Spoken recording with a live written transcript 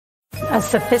A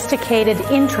sophisticated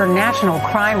international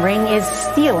crime ring is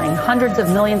stealing hundreds of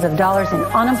millions of dollars in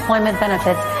unemployment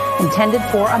benefits intended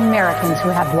for Americans who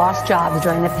have lost jobs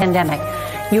during the pandemic.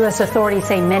 U.S. authorities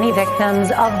say many victims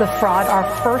of the fraud are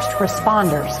first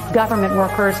responders, government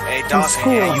workers, and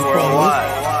school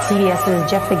employees. CBS's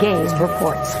Jeff Begaze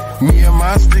reports. Me and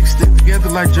my stick together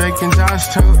like Drake and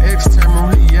Josh. Told X, tell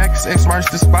me react, X march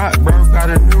the spot. Bro got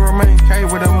a new remain K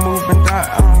with a moving dot.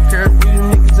 I don't care if you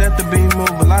niggas at the beam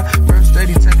move a lot. First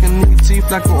steady taking nigga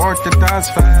teeth like an orthodox.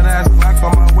 Fat ass block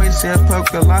on my waist, head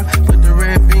poke a lot. Put the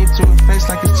red bean to her face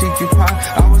like a cheeky pie.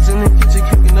 I was in the kitchen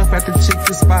kicking up at the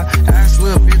chicken spot. Ass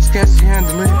little bitch, can she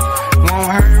handle it? Long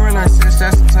hair and I said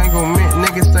that's entanglement.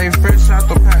 Niggas stay fresh out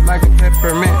the pack like a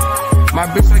peppermint. My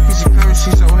bitch like she covered,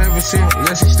 she so heavy shit.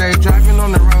 Yeah, she stay driving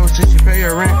on the road till she pay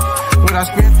her rent. What I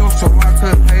spent on so I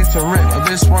could pay some rent. A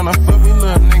bitch wanna fuck me,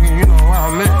 little nigga, you know what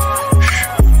I meant.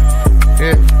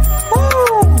 Yeah.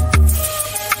 Woo!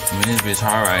 I mean, this bitch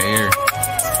hard right here.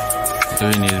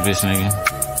 Doing this bitch, nigga.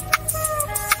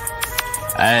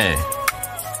 Hey.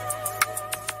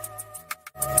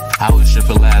 I was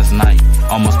stripping last night,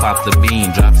 almost popped the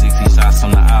bean, dropped 60 shots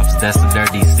on the ops, that's a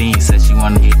dirty scene, said she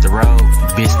wanna hit the road,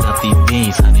 bitch up these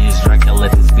beans, honey it's Drake, I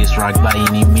let this bitch rock by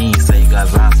any means, say you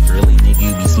guys roster, really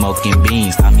nigga you be smoking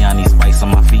beans, Tommy on these spikes on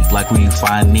my feet, like where you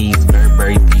find these,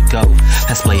 Burberry Pico,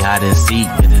 let's play hide and seek,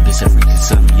 get this bitch a freak, you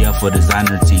set me up for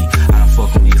designer tee, I don't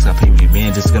fuck with these, I pay me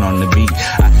band, just get on the beat,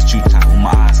 I can shoot top with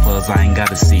my eyes closed, I ain't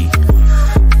gotta see,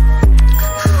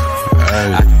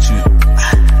 I can shoot.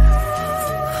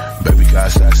 Baby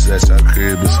got shots at your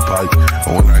crib, it's a pipe.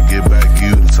 And when I get back,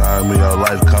 you the time in your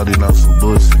life. Caught on some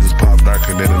bullshit, this pop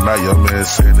darker than the night. Your man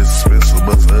saying it's expensive,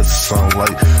 but to us it's something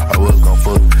like I was gon'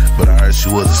 fuck, but I heard she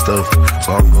was a stuffer.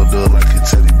 So I'm gon' do it like a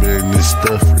teddy bear and this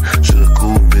stuffer. She a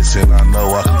cool bitch and I know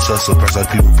I can trust her. Press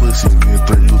like people pussies, me and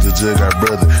 3 use a jug, our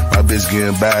brother. My bitch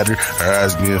getting badder, her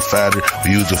eyes getting fatter.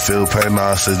 We used to feel pain,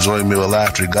 now I said join me with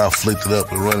laughter. Got flicked it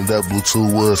up and run it up, Bluetooth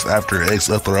was after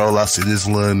X up the roll. I see this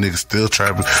little nigga still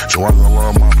trapping. So I'm gonna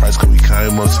learn my price cause we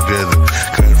came up together.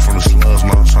 Came from the slums,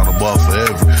 now I'm trying to ball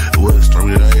forever. It was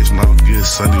 3 days, now I'm getting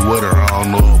sunny weather. I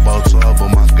don't know about y'all, but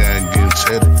my gang getting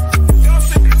cheddar.